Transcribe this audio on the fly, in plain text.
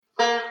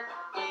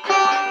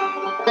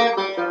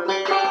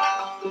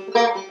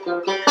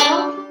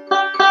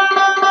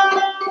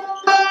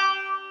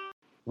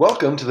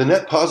Welcome to the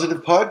Net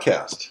Positive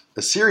Podcast,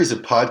 a series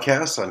of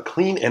podcasts on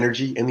clean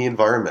energy and the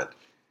environment.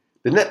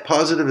 The Net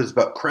Positive is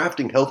about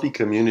crafting healthy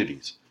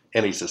communities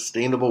and a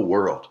sustainable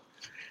world.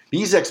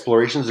 These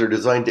explorations are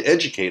designed to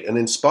educate and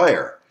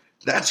inspire.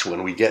 That's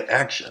when we get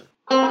action.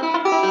 I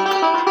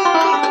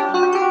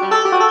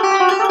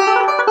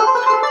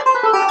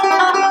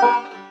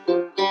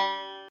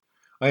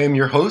am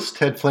your host,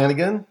 Ted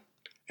Flanigan,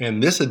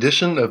 and this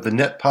edition of the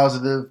Net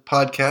Positive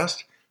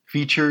Podcast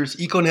features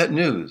EcoNet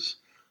News,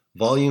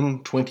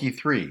 Volume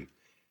 23,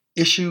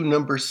 Issue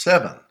Number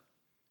 7,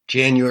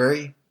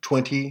 January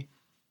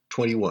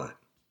 2021.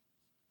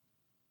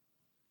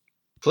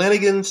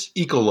 Flanigan's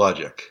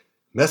Ecologic,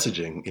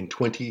 Messaging in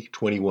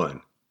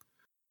 2021.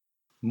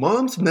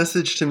 Mom's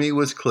message to me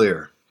was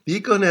clear. The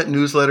EcoNet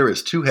Newsletter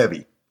is too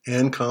heavy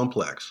and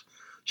complex.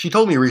 She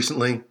told me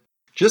recently,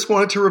 just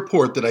wanted to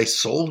report that I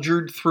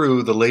soldiered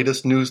through the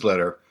latest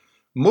newsletter,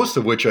 most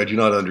of which I do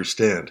not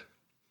understand.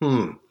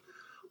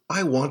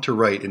 I want to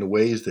write in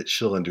ways that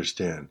she'll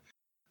understand,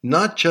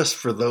 not just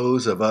for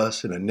those of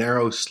us in a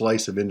narrow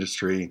slice of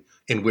industry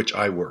in which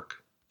I work.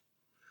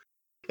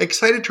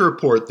 Excited to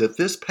report that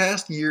this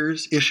past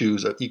year's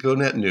issues of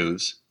EcoNet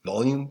News,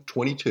 Volume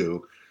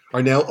 22,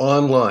 are now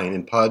online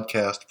in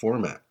podcast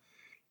format.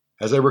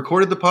 As I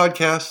recorded the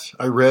podcast,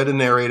 I read and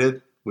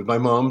narrated with my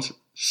mom's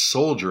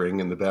soldiering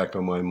in the back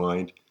of my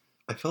mind.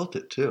 I felt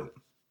it too.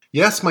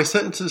 Yes, my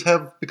sentences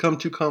have become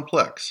too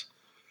complex.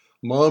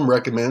 Mom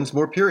recommends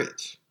more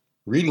periods.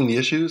 Reading the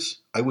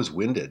issues, I was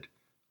winded.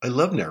 I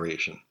love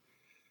narration.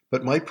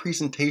 But my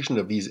presentation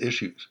of these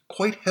issues,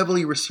 quite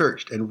heavily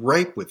researched and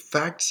ripe with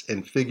facts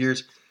and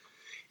figures,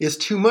 is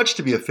too much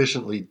to be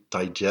efficiently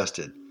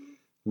digested.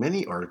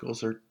 Many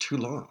articles are too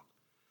long.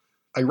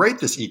 I write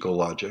this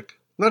ecologic,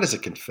 not as a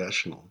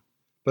confessional,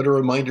 but a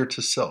reminder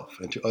to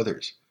self and to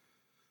others.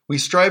 We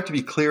strive to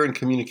be clear in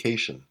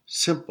communication,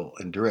 simple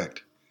and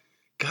direct.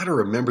 Gotta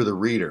remember the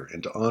reader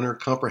and to honor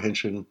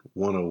Comprehension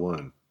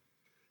 101.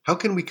 How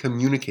can we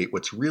communicate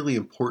what's really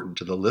important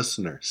to the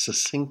listener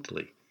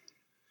succinctly?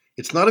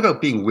 It's not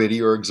about being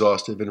witty or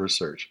exhaustive in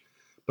research,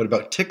 but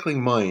about tickling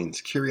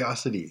minds,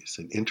 curiosities,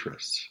 and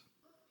interests.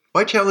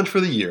 My challenge for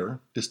the year,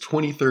 this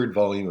 23rd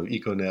volume of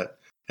EcoNet,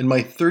 and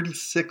my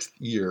 36th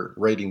year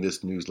writing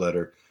this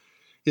newsletter,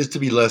 is to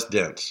be less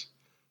dense.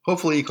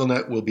 Hopefully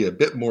EcoNet will be a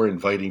bit more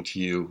inviting to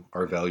you,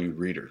 our valued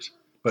readers.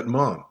 But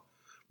Mom,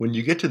 when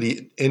you get to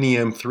the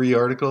NEM3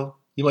 article,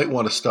 you might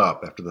want to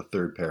stop after the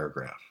third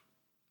paragraph.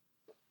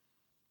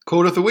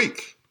 Quote of the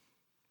week.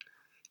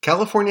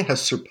 California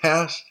has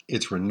surpassed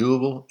its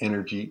renewable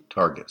energy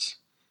targets.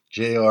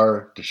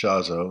 J.R.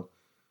 DeShazo,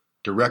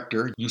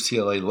 Director,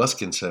 UCLA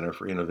Luskin Center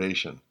for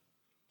Innovation.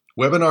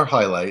 Webinar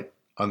highlight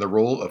on the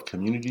role of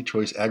community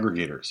choice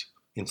aggregators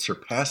in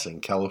surpassing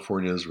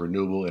California's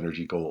renewable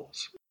energy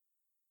goals.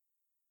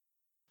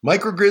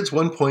 Microgrids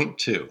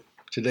 1.2,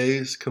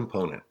 today's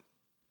component.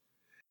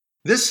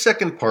 This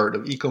second part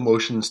of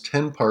EcoMotion's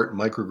 10-part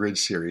microgrid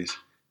series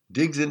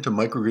digs into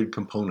microgrid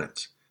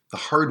components, the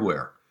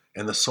hardware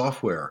and the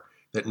software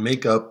that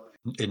make up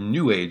a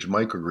new age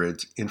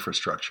microgrid's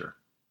infrastructure.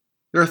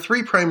 There are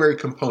three primary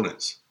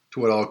components to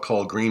what I'll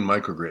call green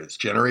microgrids: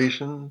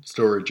 generation,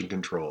 storage, and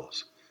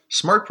controls.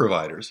 Smart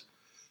providers,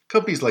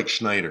 companies like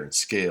Schneider and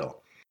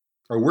Scale,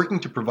 are working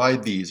to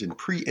provide these in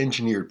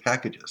pre-engineered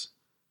packages.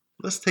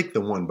 Let's take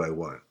them one by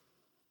one.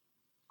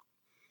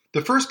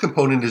 The first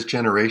component is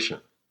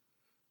generation.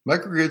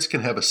 Microgrids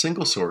can have a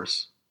single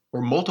source or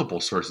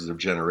multiple sources of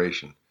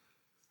generation.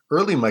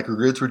 Early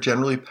microgrids were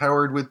generally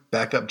powered with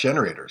backup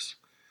generators.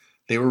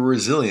 They were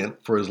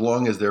resilient for as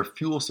long as their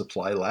fuel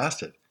supply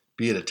lasted,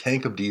 be it a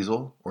tank of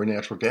diesel or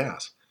natural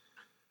gas.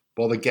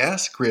 While the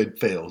gas grid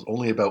fails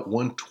only about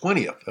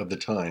 1/20th of the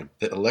time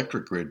that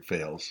electric grid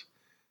fails,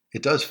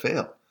 it does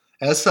fail.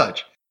 As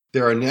such,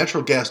 there are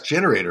natural gas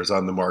generators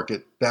on the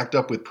market backed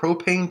up with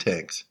propane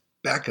tanks,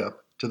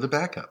 backup to the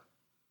backup.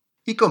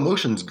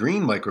 EcoMotion's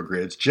green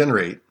microgrids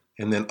generate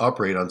and then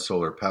operate on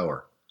solar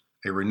power,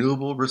 a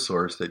renewable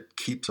resource that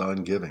keeps on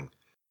giving.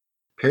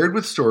 Paired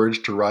with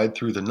storage to ride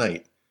through the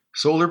night,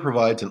 solar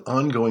provides an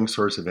ongoing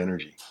source of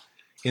energy.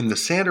 In the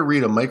Santa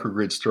Rita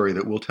microgrid story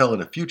that we'll tell in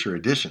a future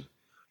edition,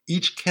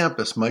 each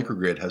campus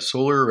microgrid has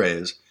solar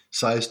arrays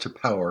sized to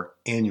power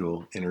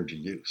annual energy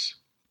use.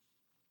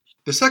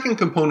 The second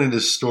component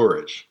is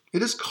storage.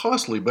 It is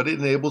costly, but it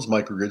enables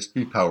microgrids to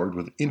be powered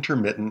with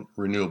intermittent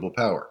renewable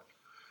power.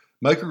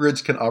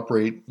 Microgrids can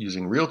operate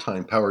using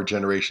real-time power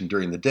generation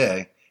during the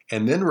day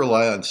and then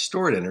rely on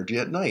stored energy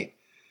at night.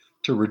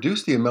 To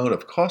reduce the amount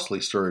of costly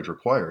storage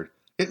required,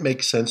 it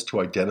makes sense to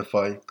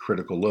identify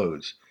critical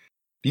loads.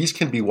 These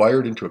can be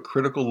wired into a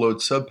critical load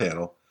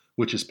subpanel,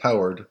 which is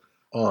powered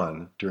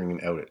on during an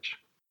outage.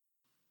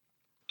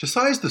 To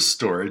size the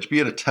storage, be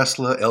it a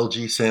Tesla,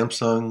 LG,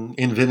 Samsung,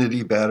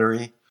 Infinity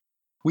battery,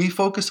 we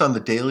focus on the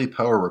daily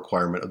power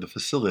requirement of the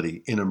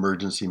facility in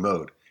emergency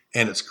mode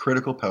and its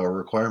critical power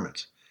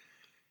requirements.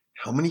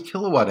 How many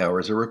kilowatt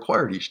hours are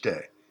required each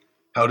day?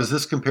 How does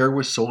this compare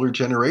with solar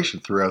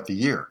generation throughout the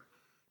year?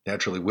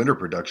 Naturally, winter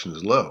production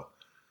is low.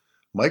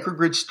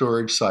 Microgrid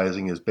storage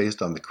sizing is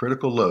based on the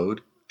critical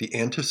load, the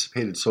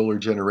anticipated solar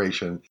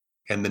generation,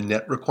 and the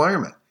net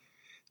requirement.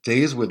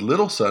 Days with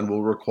little sun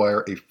will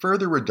require a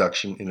further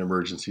reduction in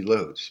emergency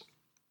loads.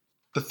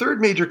 The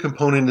third major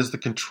component is the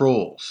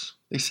controls.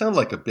 They sound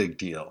like a big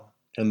deal,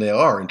 and they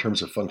are in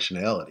terms of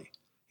functionality.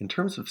 In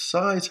terms of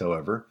size,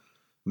 however,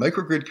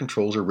 microgrid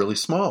controls are really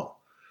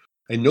small.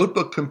 A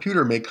notebook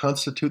computer may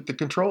constitute the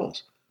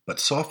controls, but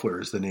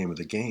software is the name of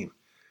the game.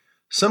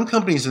 Some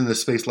companies in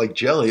this space, like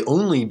Jelly,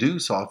 only do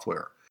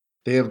software.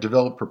 They have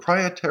developed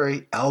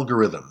proprietary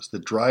algorithms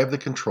that drive the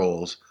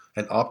controls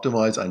and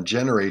optimize on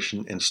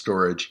generation and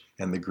storage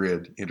and the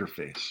grid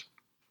interface.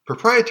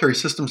 Proprietary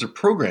systems are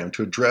programmed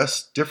to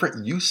address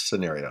different use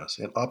scenarios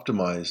and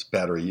optimize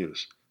battery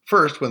use.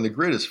 First, when the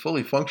grid is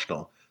fully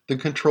functional, the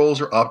controls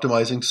are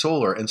optimizing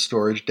solar and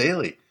storage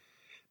daily.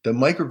 The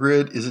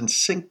microgrid is in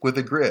sync with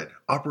the grid,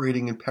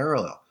 operating in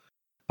parallel.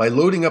 By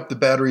loading up the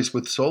batteries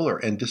with solar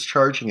and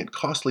discharging at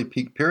costly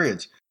peak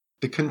periods,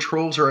 the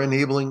controls are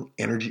enabling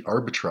energy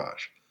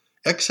arbitrage.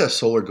 Excess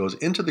solar goes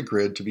into the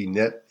grid to be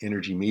net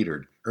energy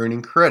metered,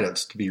 earning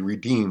credits to be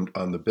redeemed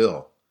on the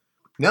bill.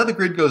 Now the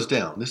grid goes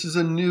down. This is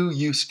a new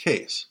use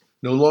case.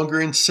 No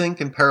longer in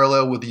sync and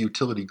parallel with the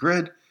utility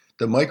grid,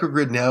 the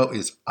microgrid now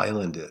is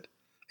islanded.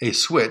 A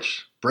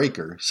switch,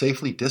 breaker,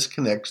 safely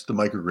disconnects the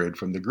microgrid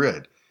from the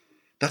grid.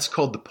 That's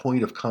called the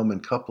point of common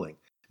coupling.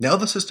 Now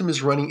the system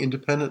is running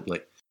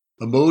independently,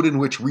 a mode in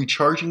which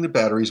recharging the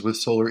batteries with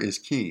solar is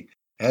key,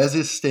 as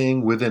is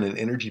staying within an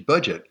energy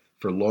budget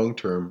for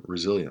long-term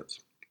resilience.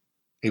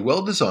 A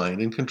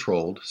well-designed and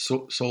controlled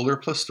solar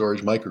plus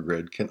storage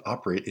microgrid can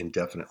operate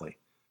indefinitely.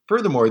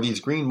 Furthermore, these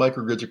green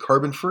microgrids are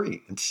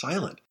carbon-free and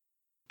silent.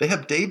 They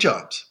have day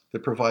jobs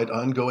that provide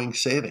ongoing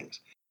savings.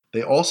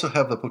 They also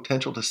have the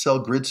potential to sell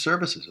grid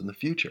services in the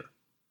future.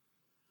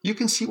 You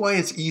can see why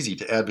it's easy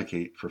to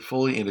advocate for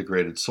fully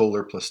integrated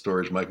solar plus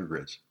storage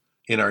microgrids.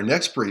 In our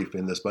next brief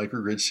in this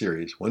microgrid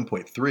series,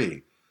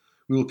 1.3,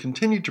 we will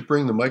continue to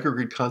bring the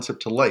microgrid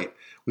concept to light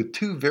with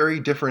two very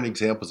different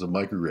examples of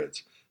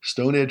microgrids,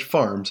 Stone Edge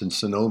Farms in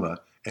Sonoma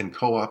and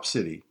Co-op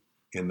City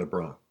in the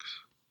Bronx.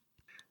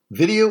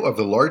 Video of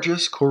the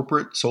largest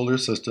corporate solar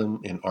system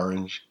in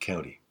Orange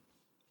County.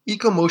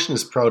 EcoMotion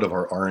is proud of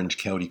our Orange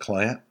County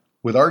client.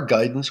 With our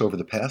guidance over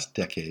the past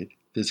decade,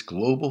 this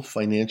global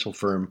financial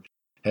firm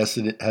has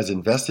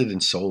invested in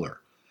solar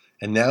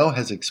and now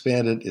has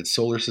expanded its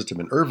solar system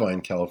in Irvine,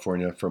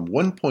 California from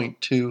 1.2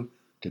 to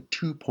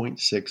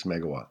 2.6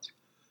 megawatts.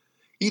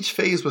 Each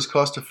phase was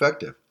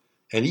cost-effective,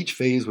 and each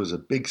phase was a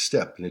big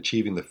step in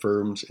achieving the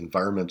firm's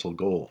environmental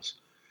goals.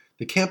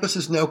 The campus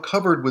is now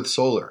covered with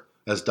solar,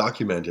 as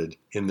documented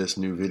in this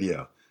new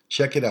video.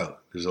 Check it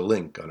out. There's a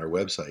link on our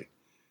website.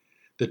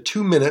 The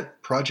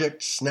 2-minute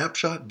project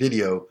snapshot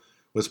video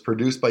was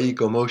produced by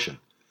EcoMotion.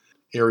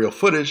 Aerial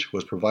footage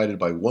was provided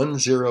by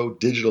 10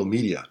 Digital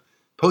Media.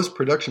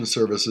 Post-production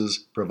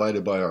services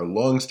provided by our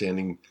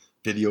long-standing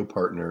video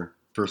partner,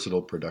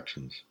 Versatile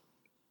Productions.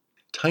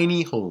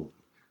 Tiny home.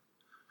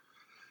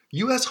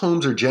 U.S.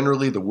 homes are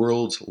generally the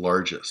world's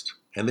largest,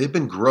 and they've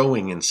been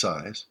growing in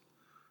size.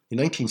 In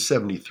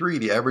 1973,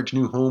 the average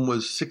new home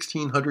was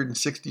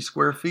 1,660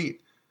 square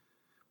feet.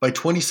 By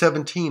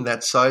 2017,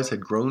 that size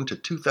had grown to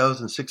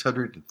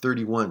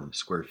 2,631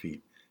 square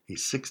feet, a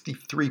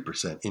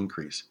 63%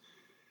 increase.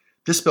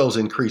 This spells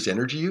increased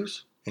energy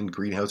use and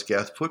greenhouse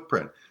gas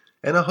footprint,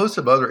 and a host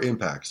of other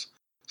impacts,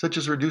 such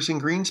as reducing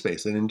green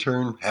space and in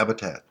turn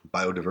habitat and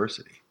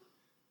biodiversity.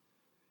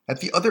 At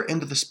the other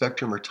end of the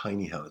spectrum are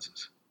tiny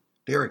houses.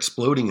 They are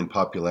exploding in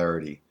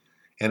popularity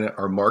and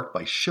are marked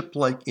by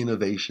ship-like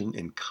innovation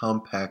and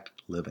compact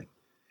living.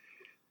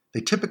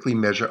 They typically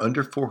measure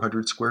under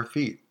 400 square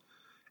feet.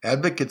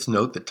 Advocates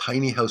note that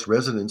tiny house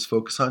residents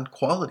focus on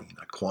quality,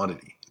 not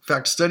quantity. In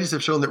fact, studies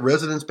have shown that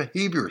residents'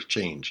 behaviors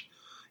change.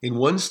 In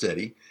one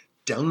study,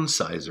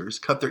 downsizers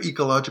cut their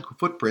ecological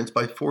footprints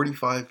by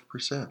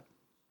 45%.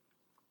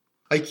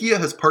 IKEA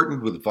has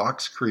partnered with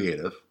Vox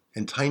Creative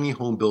and tiny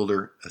home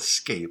builder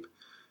Escape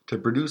to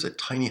produce a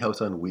tiny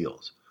house on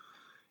wheels.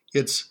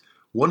 It's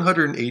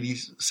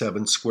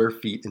 187 square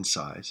feet in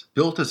size,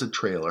 built as a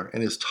trailer,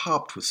 and is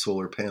topped with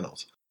solar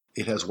panels.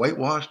 It has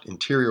whitewashed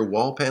interior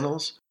wall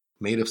panels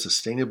made of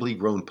sustainably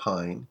grown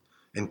pine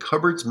and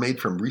cupboards made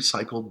from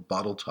recycled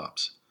bottle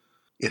tops.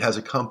 It has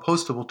a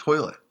compostable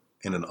toilet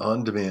and an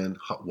on-demand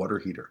hot water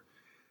heater.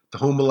 The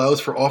home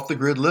allows for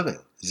off-the-grid living,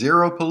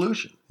 zero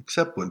pollution,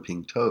 except when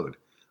being towed.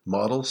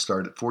 Models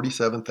start at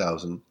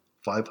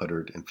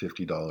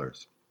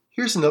 $47,550.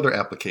 Here's another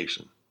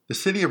application. The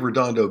city of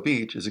Redondo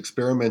Beach is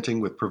experimenting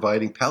with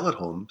providing pallet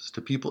homes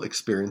to people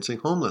experiencing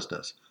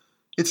homelessness.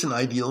 It's an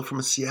ideal from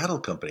a Seattle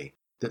company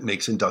that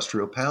makes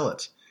industrial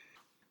pallets.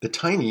 The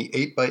tiny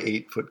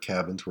 8x8-foot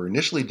cabins were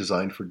initially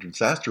designed for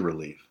disaster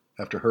relief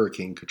after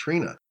Hurricane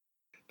Katrina.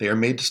 They are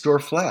made to store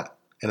flat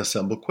and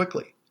assemble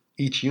quickly.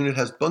 Each unit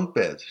has bunk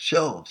beds,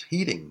 shelves,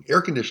 heating,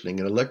 air conditioning,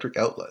 and electric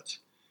outlets.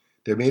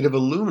 They're made of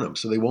aluminum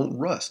so they won't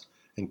rust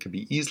and can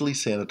be easily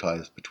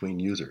sanitized between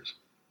users.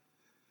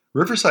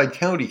 Riverside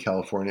County,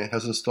 California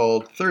has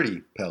installed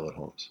 30 pallet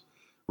homes.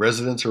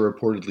 Residents are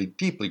reportedly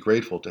deeply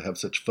grateful to have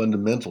such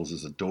fundamentals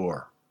as a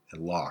door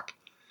and lock.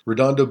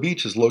 Redondo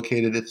Beach has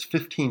located its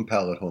 15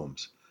 pallet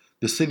homes.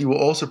 The city will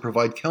also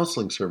provide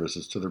counseling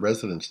services to the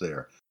residents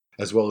there,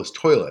 as well as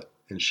toilet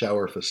and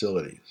shower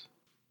facilities.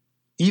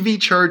 EV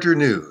charger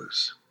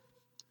news.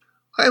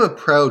 I am a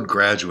proud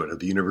graduate of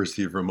the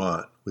University of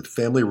Vermont with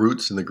family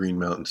roots in the Green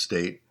Mountain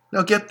State.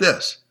 Now get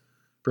this.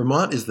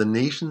 Vermont is the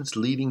nation's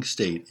leading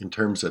state in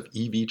terms of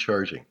EV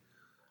charging.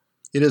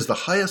 It has the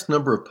highest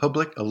number of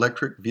public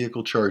electric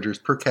vehicle chargers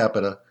per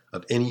capita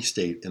of any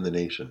state in the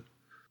nation.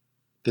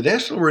 The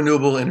National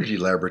Renewable Energy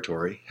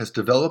Laboratory has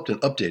developed and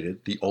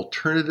updated the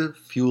Alternative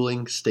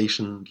Fueling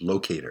Station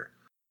Locator.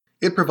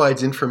 It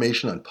provides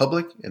information on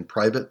public and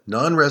private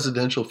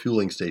non-residential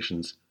fueling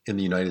stations in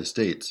the United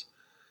States.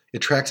 It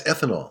tracks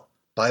ethanol,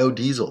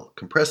 biodiesel,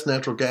 compressed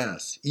natural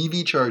gas,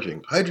 EV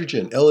charging,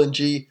 hydrogen,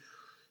 LNG,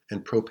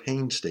 and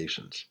propane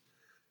stations.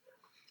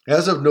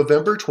 As of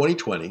November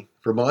 2020,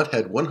 Vermont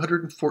had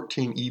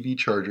 114 EV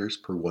chargers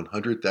per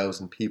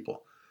 100,000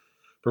 people.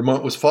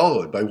 Vermont was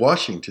followed by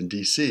Washington,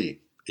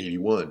 D.C.,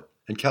 81,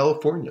 and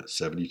California,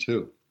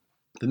 72.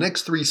 The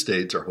next three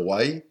states are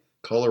Hawaii,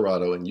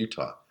 Colorado, and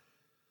Utah.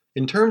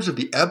 In terms of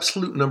the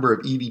absolute number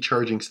of EV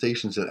charging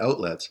stations and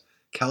outlets,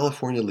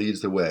 California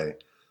leads the way,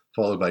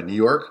 followed by New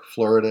York,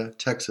 Florida,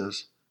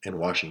 Texas, and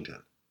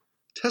Washington.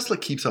 Tesla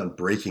keeps on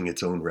breaking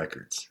its own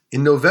records.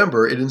 In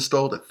November, it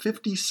installed a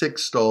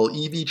 56-stall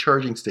EV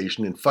charging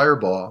station in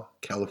Firebaugh,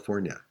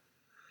 California.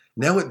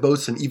 Now it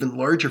boasts an even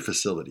larger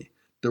facility,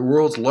 the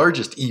world's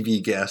largest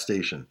EV gas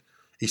station,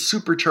 a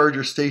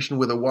supercharger station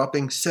with a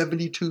whopping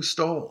 72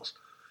 stalls.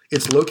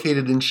 It's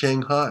located in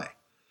Shanghai,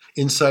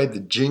 inside the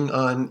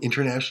Jing'an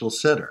International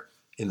Center,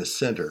 in the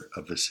center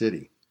of the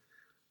city.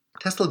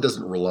 Tesla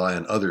doesn't rely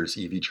on others'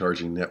 EV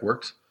charging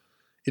networks.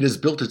 It has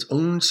built its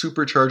own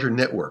supercharger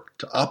network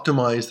to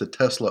optimize the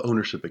Tesla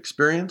ownership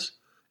experience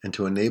and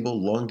to enable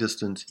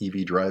long-distance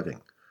EV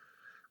driving.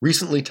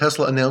 Recently,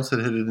 Tesla announced that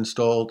it had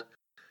installed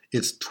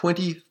its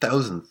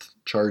 20,000th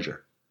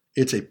charger.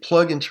 It's a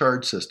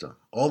plug-and-charge system.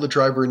 All the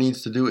driver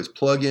needs to do is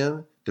plug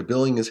in. The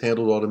billing is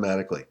handled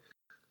automatically.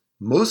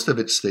 Most of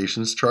its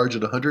stations charge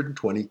at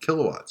 120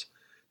 kilowatts.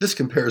 This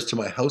compares to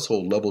my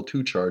household level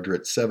 2 charger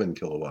at 7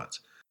 kilowatts.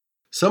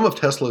 Some of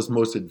Tesla's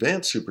most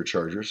advanced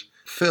superchargers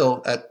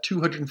fill at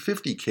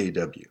 250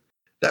 kW.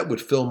 That would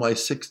fill my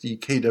 60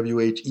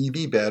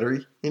 kWh EV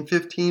battery in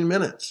 15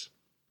 minutes.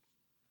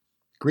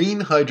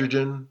 Green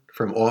hydrogen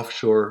from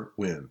offshore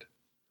wind.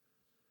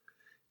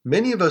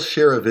 Many of us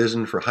share a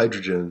vision for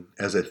hydrogen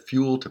as a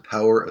fuel to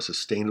power a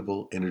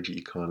sustainable energy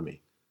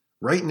economy.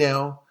 Right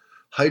now,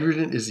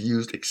 hydrogen is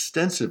used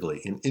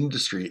extensively in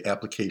industry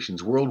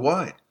applications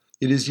worldwide.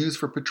 It is used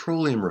for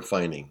petroleum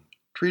refining,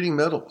 treating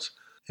metals,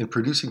 and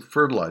producing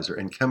fertilizer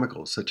and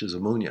chemicals such as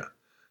ammonia.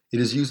 It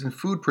is used in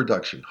food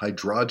production,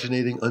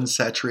 hydrogenating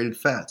unsaturated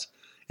fats,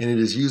 and it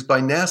is used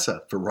by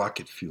NASA for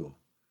rocket fuel.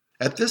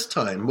 At this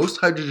time,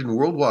 most hydrogen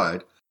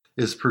worldwide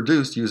is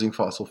produced using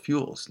fossil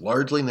fuels,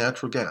 largely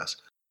natural gas.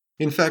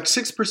 In fact,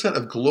 6%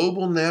 of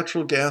global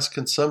natural gas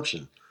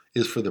consumption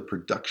is for the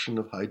production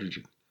of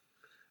hydrogen.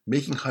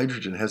 Making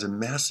hydrogen has a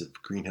massive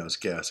greenhouse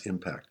gas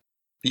impact.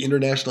 The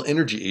International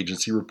Energy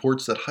Agency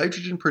reports that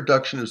hydrogen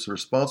production is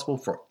responsible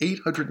for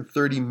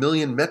 830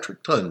 million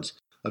metric tons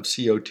of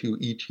CO2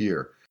 each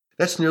year.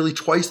 That's nearly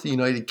twice the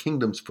United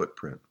Kingdom's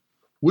footprint.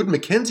 Wood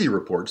Mackenzie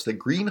reports that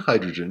green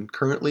hydrogen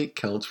currently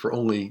accounts for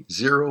only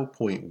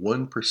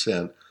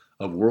 0.1%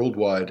 of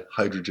worldwide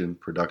hydrogen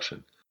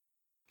production.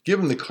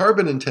 Given the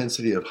carbon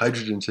intensity of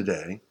hydrogen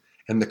today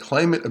and the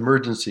climate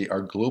emergency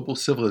our global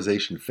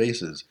civilization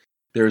faces,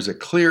 there is a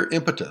clear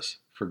impetus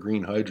for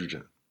green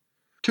hydrogen.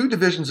 Two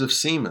divisions of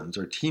Siemens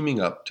are teaming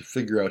up to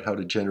figure out how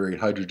to generate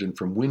hydrogen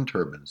from wind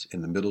turbines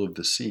in the middle of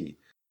the sea,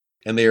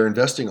 and they are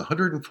investing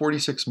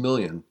 $146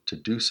 million to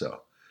do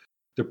so.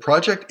 The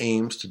project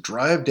aims to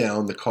drive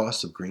down the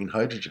cost of green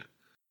hydrogen.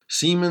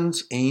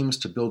 Siemens aims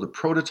to build a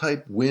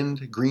prototype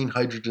wind green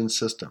hydrogen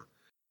system.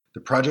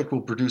 The project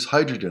will produce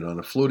hydrogen on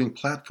a floating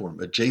platform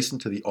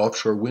adjacent to the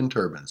offshore wind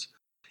turbines.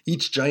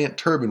 Each giant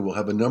turbine will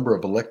have a number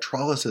of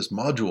electrolysis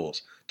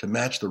modules to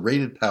match the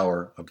rated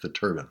power of the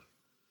turbine.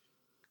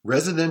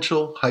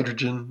 Residential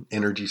hydrogen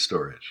energy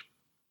storage.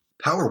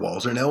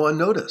 Powerwalls are now on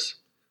notice.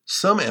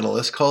 Some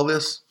analysts call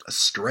this a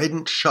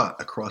strident shot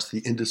across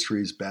the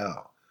industry's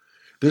bow.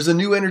 There's a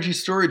new energy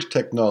storage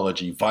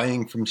technology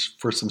vying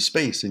for some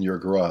space in your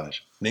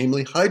garage,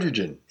 namely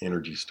hydrogen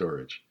energy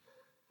storage.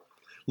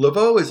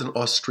 Levo is an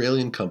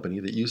Australian company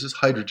that uses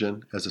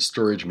hydrogen as a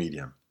storage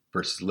medium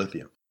versus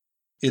lithium.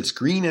 Its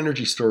green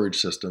energy storage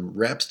system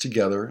wraps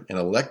together an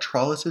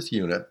electrolysis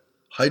unit,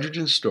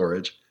 hydrogen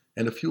storage,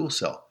 and a fuel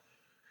cell.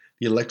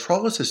 The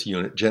electrolysis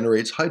unit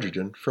generates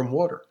hydrogen from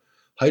water.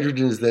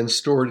 Hydrogen is then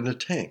stored in a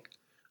tank.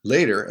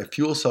 Later, a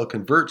fuel cell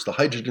converts the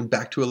hydrogen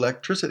back to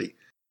electricity.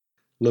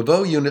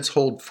 Levo units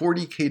hold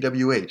 40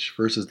 kWh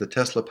versus the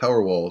Tesla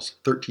Powerwall's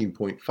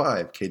 13.5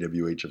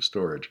 kWh of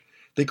storage.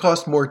 They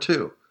cost more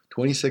too,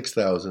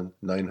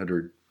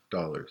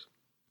 $26,900.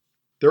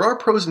 There are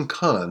pros and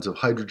cons of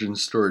hydrogen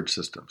storage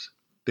systems.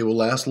 They will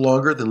last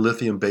longer than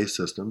lithium-based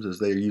systems as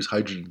they use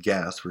hydrogen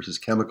gas versus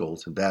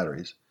chemicals and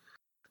batteries.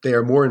 They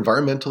are more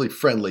environmentally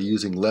friendly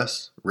using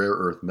less rare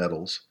earth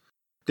metals.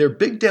 Their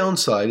big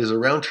downside is a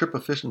round-trip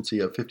efficiency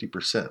of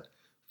 50%,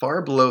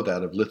 far below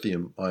that of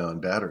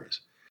lithium-ion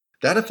batteries.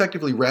 That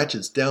effectively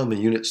ratchets down the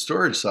unit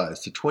storage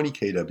size to 20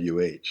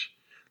 kWh.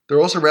 They're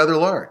also rather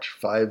large,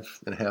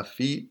 5.5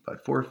 feet by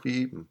 4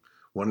 feet and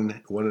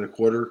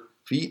 1.25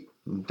 feet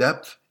in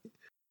depth,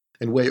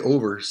 and weigh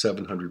over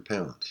 700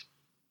 pounds.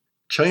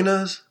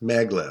 China's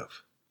maglev.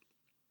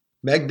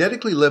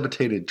 Magnetically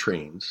levitated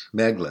trains,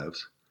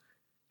 maglevs,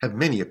 have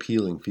many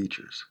appealing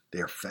features. They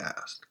are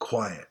fast,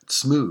 quiet,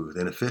 smooth,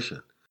 and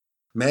efficient.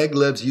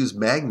 Maglevs use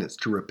magnets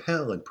to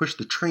repel and push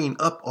the train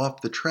up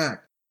off the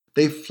track.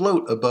 They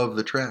float above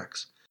the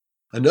tracks.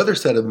 Another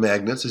set of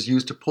magnets is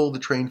used to pull the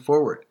train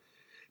forward.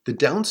 The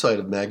downside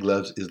of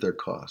maglevs is their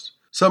cost.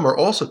 Some are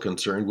also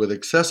concerned with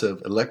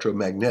excessive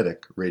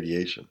electromagnetic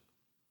radiation.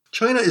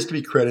 China is to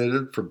be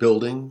credited for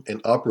building and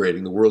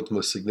operating the world's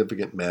most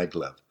significant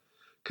maglev.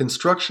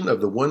 Construction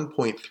of the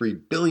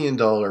 $1.3 billion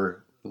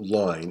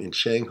line in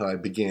Shanghai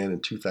began in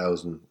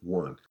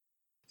 2001.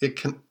 It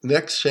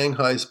connects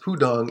Shanghai's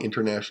Pudong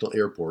International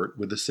Airport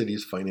with the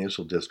city's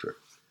financial district.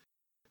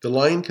 The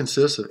line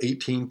consists of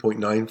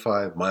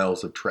 18.95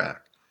 miles of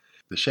track.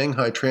 The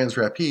Shanghai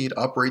Transrapid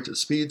operates at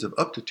speeds of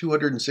up to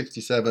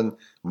 267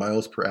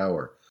 miles per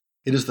hour.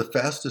 It is the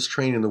fastest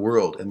train in the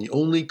world and the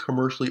only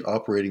commercially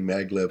operating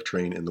maglev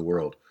train in the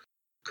world.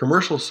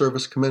 Commercial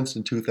service commenced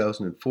in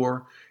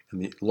 2004,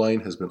 and the line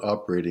has been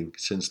operating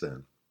since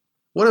then.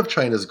 One of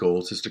China's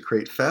goals is to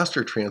create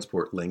faster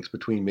transport links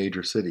between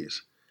major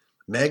cities.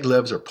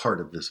 Maglevs are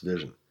part of this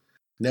vision.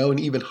 Now an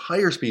even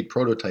higher speed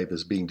prototype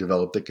is being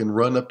developed that can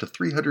run up to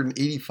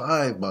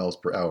 385 miles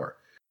per hour.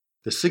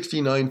 The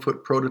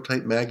 69-foot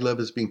prototype maglev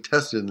is being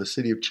tested in the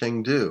city of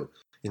Chengdu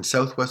in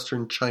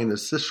southwestern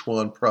China's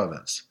Sichuan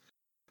province.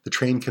 The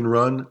train can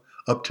run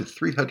up to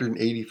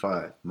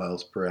 385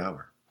 miles per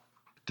hour.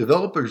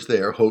 Developers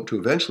there hope to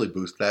eventually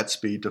boost that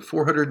speed to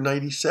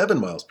 497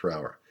 miles per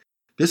hour.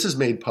 This is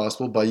made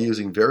possible by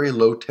using very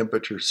low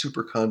temperature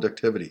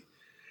superconductivity.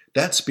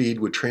 That speed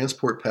would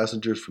transport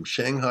passengers from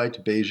Shanghai to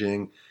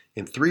Beijing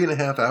in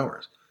 3.5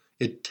 hours.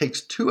 It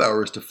takes 2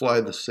 hours to fly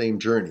the same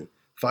journey,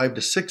 5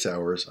 to 6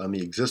 hours on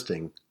the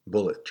existing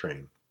bullet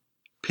train.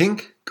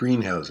 Pink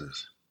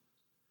greenhouses.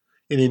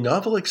 In a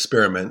novel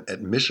experiment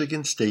at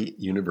Michigan State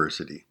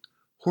University,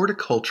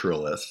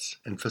 horticulturalists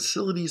and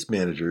facilities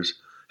managers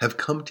have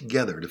come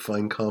together to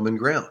find common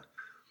ground.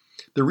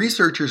 The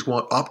researchers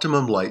want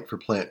optimum light for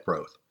plant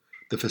growth.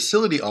 The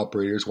facility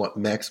operators want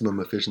maximum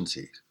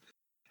efficiency.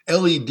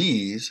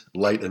 LEDs,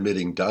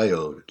 light-emitting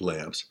diode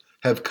lamps,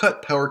 have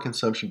cut power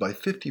consumption by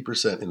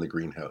 50% in the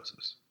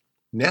greenhouses.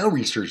 Now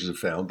researchers have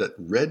found that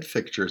red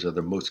fixtures are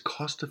the most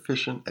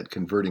cost-efficient at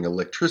converting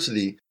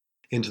electricity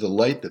into the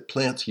light that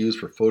plants use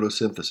for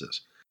photosynthesis.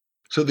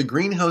 So the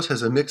greenhouse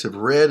has a mix of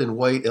red and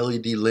white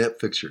LED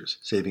lamp fixtures,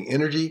 saving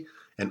energy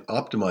and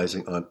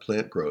optimizing on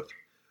plant growth.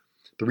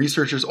 The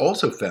researchers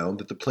also found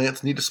that the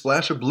plants need a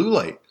splash of blue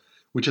light,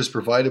 which is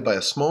provided by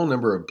a small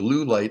number of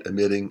blue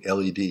light-emitting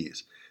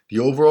LEDs. The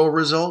overall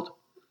result?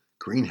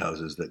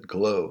 Greenhouses that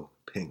glow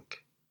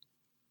pink.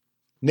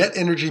 Net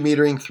Energy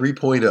Metering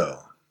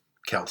 3.0,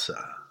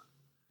 CALSSA.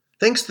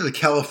 Thanks to the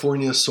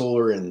California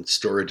Solar and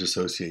Storage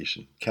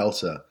Association,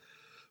 CALSSA,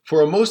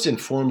 for a most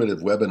informative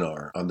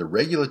webinar on the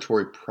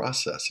regulatory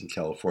process in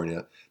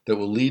California that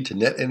will lead to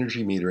Net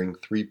Energy Metering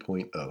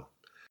 3.0.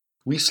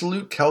 We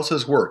salute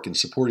CALSSA's work in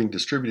supporting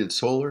distributed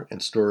solar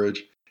and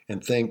storage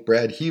and thank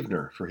Brad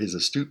Heavner for his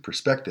astute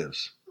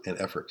perspectives and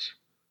efforts.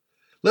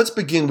 Let's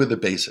begin with the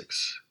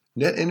basics.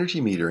 Net Energy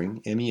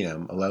Metering,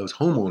 NEM, allows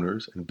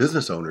homeowners and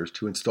business owners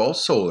to install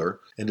solar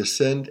and to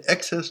send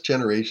excess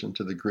generation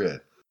to the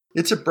grid.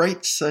 It's a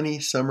bright, sunny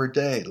summer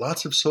day,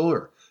 lots of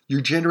solar. You're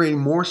generating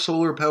more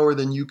solar power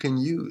than you can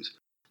use.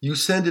 You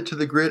send it to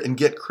the grid and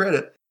get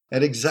credit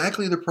at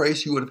exactly the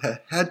price you would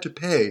have had to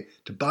pay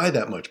to buy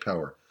that much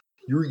power.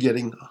 You're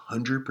getting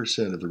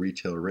 100% of the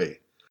retail rate.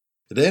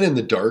 Then in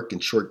the dark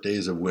and short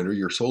days of winter,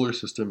 your solar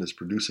system is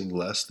producing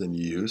less than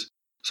you use,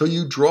 so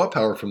you draw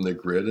power from the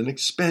grid and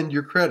expend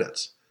your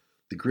credits.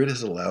 The grid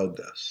has allowed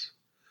this.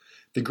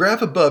 The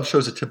graph above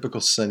shows a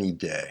typical sunny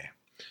day.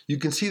 You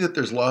can see that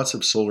there's lots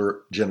of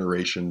solar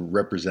generation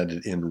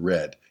represented in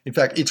red. In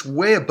fact, it's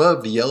way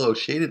above the yellow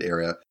shaded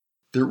area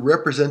that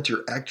represents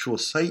your actual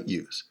site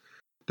use.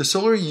 The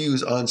solar you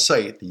use on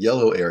site, the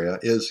yellow area,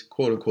 is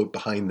quote-unquote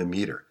behind the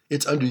meter.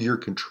 It's under your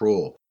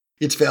control.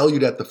 It's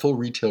valued at the full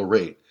retail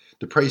rate,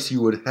 the price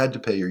you would have had to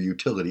pay your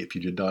utility if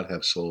you did not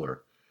have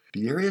solar.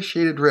 The area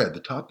shaded red, the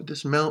top of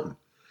this mountain,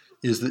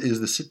 is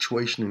the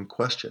situation in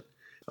question.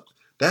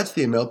 That's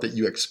the amount that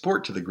you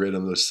export to the grid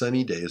on those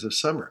sunny days of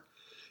summer.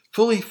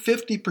 Fully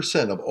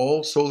 50% of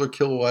all solar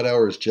kilowatt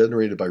hours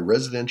generated by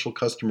residential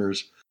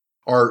customers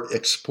are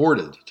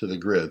exported to the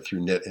grid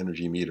through net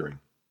energy metering.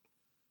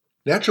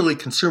 Naturally,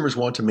 consumers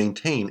want to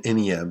maintain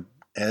NEM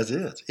as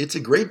is. It's a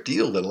great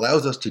deal that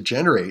allows us to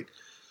generate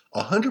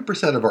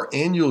 100% of our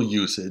annual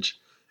usage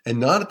and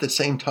not at the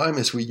same time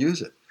as we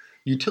use it.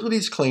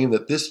 Utilities claim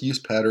that this use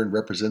pattern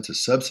represents a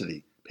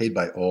subsidy paid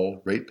by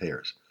all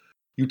ratepayers.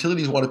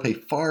 Utilities want to pay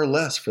far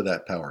less for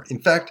that power. In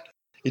fact,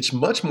 it's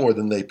much more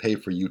than they pay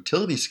for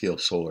utility-scale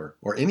solar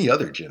or any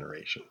other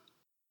generation.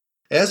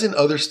 As in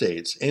other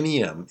states,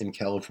 NEM in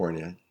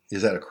California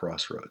is at a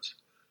crossroads.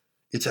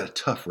 It's at a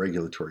tough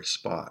regulatory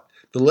spot.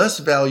 The less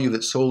value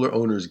that solar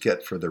owners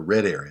get for the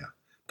red area,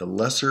 the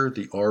lesser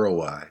the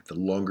ROI, the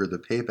longer the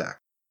payback.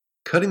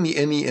 Cutting the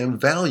NEM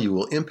value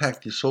will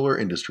impact the solar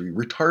industry,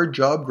 retard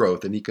job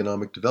growth and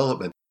economic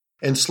development,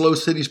 and slow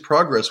cities'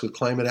 progress with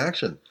climate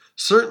action.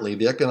 Certainly,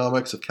 the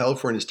economics of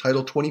California's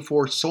Title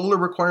 24 solar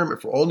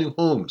requirement for all new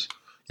homes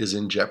is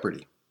in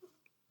jeopardy.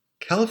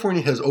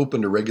 California has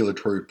opened a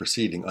regulatory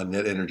proceeding on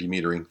net energy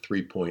metering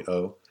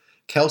 3.0.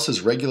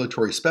 CALSSA's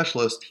regulatory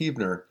specialist,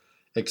 Huebner,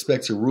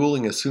 expects a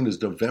ruling as soon as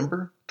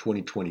November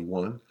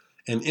 2021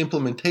 and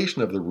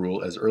implementation of the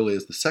rule as early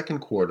as the second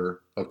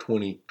quarter of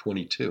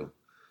 2022.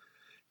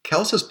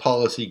 CALSSA's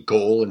policy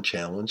goal and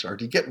challenge are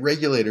to get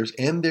regulators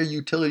and their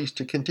utilities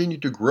to continue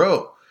to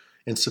grow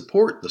and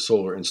support the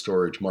solar and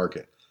storage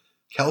market.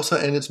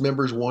 CALSSA and its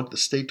members want the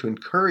state to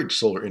encourage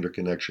solar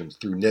interconnections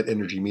through net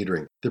energy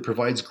metering that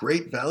provides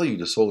great value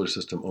to solar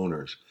system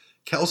owners.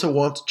 CALSSA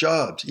wants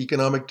jobs,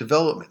 economic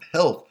development,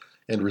 health,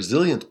 and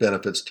resilience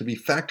benefits to be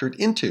factored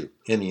into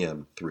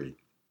NEM 3.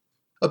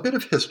 A bit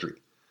of history.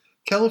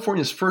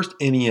 California's first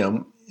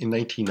NEM in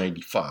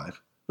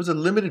 1995 was a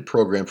limited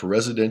program for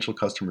residential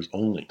customers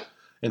only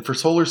and for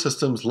solar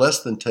systems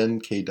less than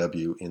 10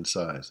 kW in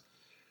size.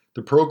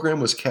 The program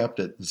was capped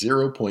at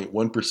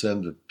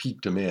 0.1% of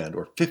peak demand,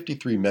 or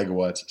 53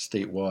 megawatts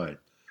statewide.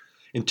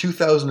 In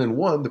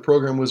 2001, the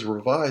program was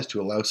revised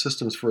to allow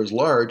systems for as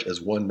large as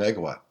 1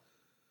 megawatt.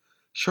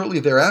 Shortly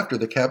thereafter,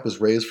 the cap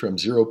was raised from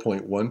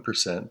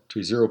 0.1% to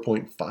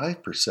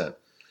 0.5%,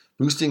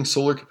 boosting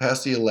solar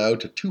capacity allowed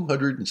to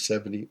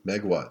 270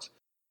 megawatts.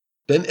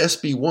 Then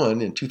SB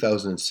 1 in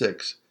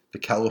 2006, the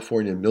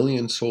California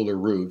Million Solar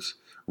Roofs,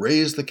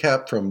 raised the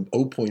cap from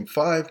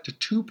 0.5 to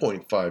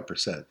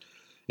 2.5%.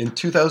 In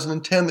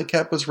 2010, the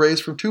cap was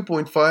raised from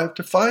 2.5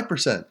 to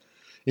 5%.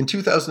 In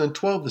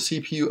 2012, the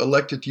CPU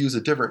elected to use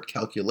a different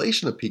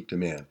calculation of peak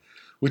demand,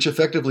 which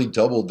effectively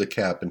doubled the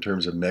cap in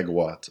terms of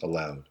megawatts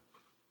allowed.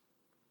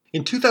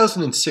 In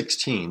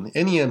 2016,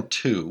 NEM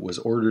 2 was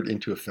ordered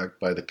into effect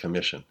by the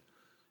Commission.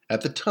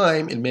 At the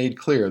time, it made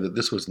clear that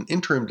this was an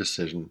interim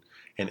decision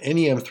and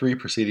NEM 3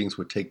 proceedings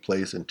would take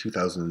place in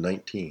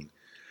 2019.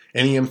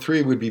 NEM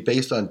 3 would be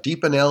based on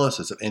deep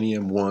analysis of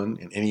NEM 1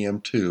 and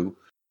NEM 2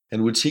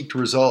 and would seek to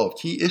resolve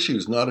key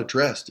issues not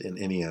addressed in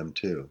NEM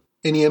 2.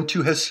 NEM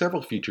 2 has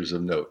several features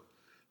of note.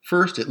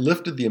 First, it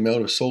lifted the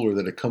amount of solar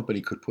that a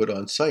company could put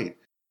on site.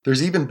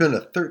 There's even been a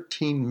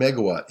 13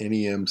 megawatt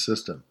NEM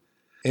system.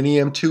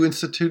 NEM 2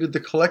 instituted the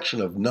collection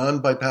of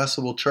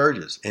non-bypassable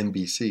charges,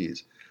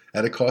 NBCs,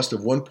 at a cost of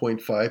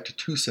 1.5 to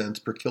 2 cents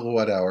per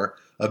kilowatt hour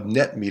of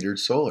net metered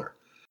solar.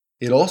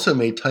 It also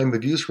made time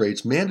of use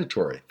rates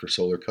mandatory for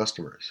solar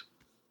customers.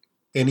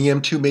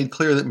 NEM 2 made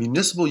clear that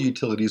municipal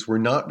utilities were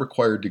not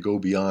required to go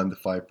beyond the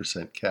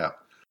 5% cap.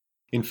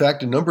 In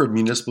fact, a number of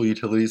municipal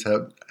utilities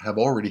have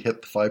already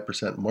hit the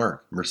 5%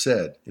 mark: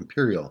 Merced,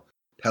 Imperial,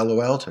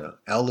 Palo Alto,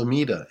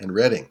 Alameda, and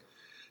Redding.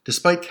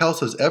 Despite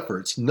CALSSA's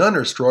efforts, none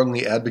are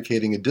strongly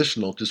advocating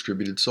additional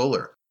distributed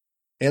solar.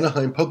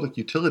 Anaheim Public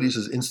Utilities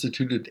has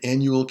instituted an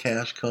annual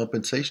cash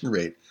compensation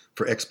rate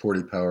for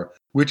exported power,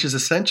 which is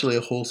essentially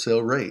a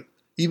wholesale rate.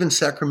 Even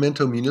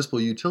Sacramento Municipal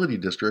Utility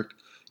District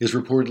is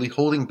reportedly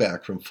holding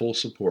back from full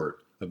support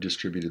of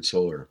distributed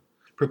solar.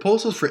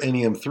 Proposals for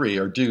NEM 3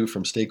 are due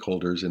from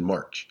stakeholders in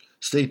March.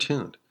 Stay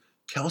tuned.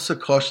 CALSSA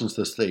cautions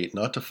the state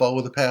not to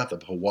follow the path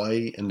of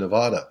Hawaii and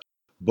Nevada,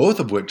 both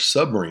of which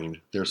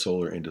submarined their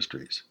solar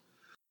industries.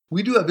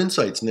 We do have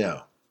insights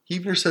now.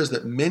 Huebner says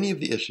that many of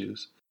the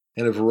issues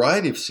and a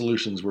variety of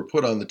solutions were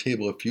put on the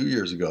table a few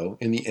years ago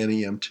in the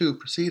NEM 2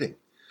 proceeding.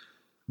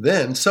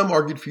 Then, some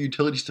argued for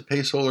utilities to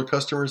pay solar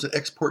customers an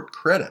export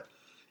credit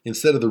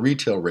instead of the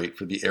retail rate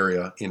for the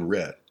area in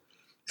red.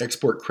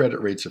 Export credit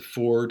rates of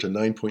 4 to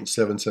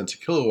 9.7 cents a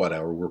kilowatt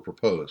hour were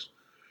proposed.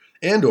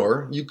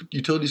 And/or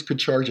utilities could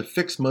charge a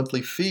fixed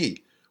monthly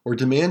fee or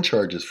demand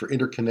charges for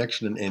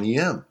interconnection in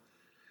NEM.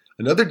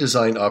 Another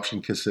design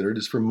option considered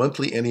is for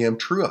monthly NEM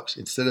true-ups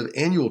instead of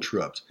annual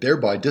true-ups,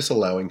 thereby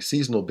disallowing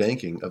seasonal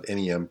banking of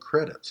NEM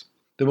credits.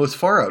 The most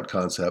far-out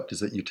concept is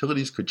that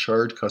utilities could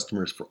charge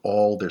customers for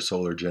all their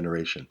solar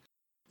generation,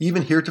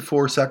 even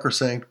heretofore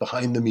sacrosanct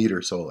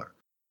behind-the-meter solar.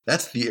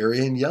 That's the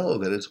area in yellow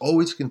that has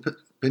always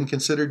been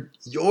considered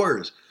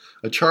yours.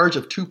 A charge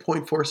of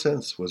 2.4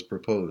 cents was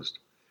proposed.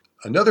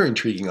 Another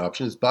intriguing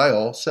option is buy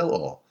all, sell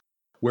all,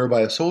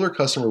 whereby a solar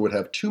customer would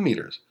have two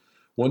meters,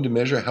 one to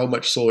measure how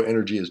much solar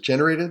energy is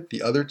generated,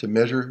 the other to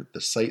measure the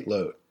site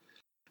load.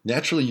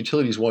 Naturally,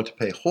 utilities want to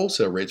pay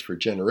wholesale rates for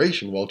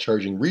generation while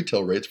charging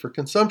retail rates for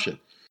consumption.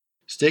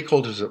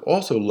 Stakeholders have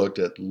also looked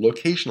at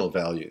locational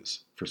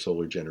values for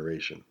solar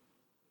generation.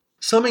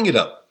 Summing it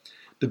up,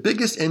 the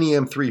biggest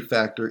NEM 3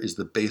 factor is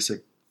the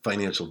basic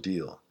financial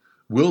deal.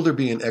 Will there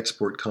be an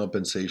export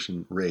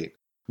compensation rate?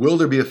 Will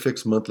there be a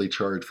fixed monthly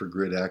charge for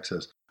grid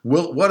access?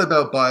 What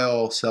about buy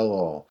all, sell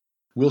all?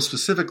 Will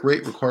specific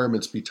rate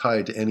requirements be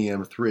tied to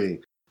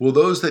NEM3? Will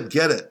those that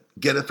get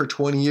it for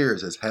 20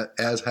 years,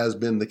 as has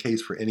been the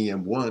case for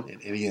NEM1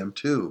 and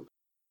NEM2?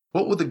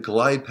 What will the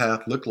glide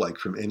path look like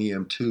from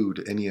NEM2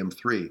 to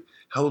NEM3?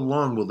 How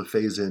long will the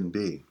phase-in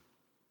be?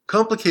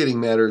 Complicating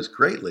matters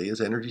greatly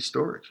is energy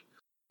storage.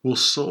 Will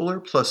solar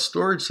plus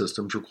storage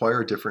systems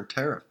require a different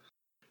tariff?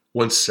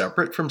 One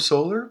separate from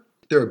solar?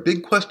 There are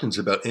big questions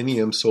about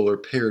NEM solar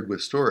paired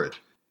with storage.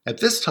 At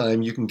this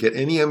time, you can get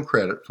NEM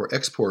credit for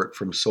export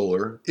from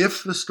solar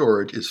if the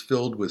storage is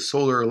filled with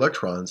solar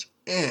electrons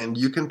and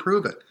you can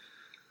prove it.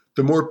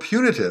 The more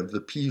punitive the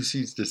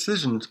PUC's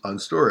decisions on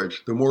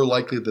storage, the more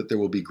likely that there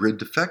will be grid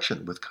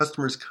defection, with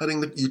customers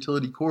cutting the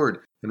utility cord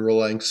and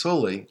relying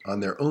solely on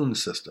their own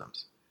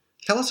systems.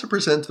 CALSSA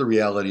presents the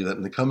reality that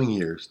in the coming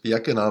years, the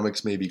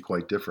economics may be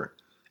quite different.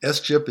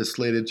 SGIP is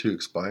slated to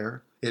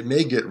expire. It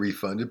may get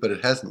refunded, but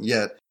it hasn't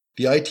yet.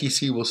 The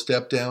ITC will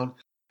step down,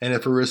 and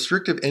if a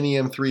restrictive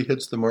NEM3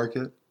 hits the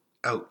market,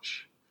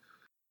 ouch.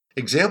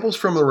 Examples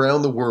from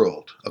around the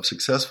world of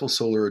successful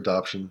solar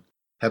adoption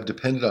have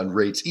depended on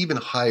rates even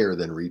higher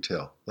than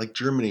retail, like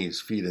Germany's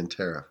feed-in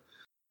tariff.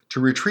 To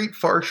retreat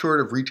far short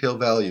of retail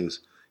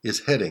values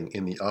is heading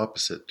in the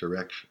opposite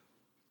direction.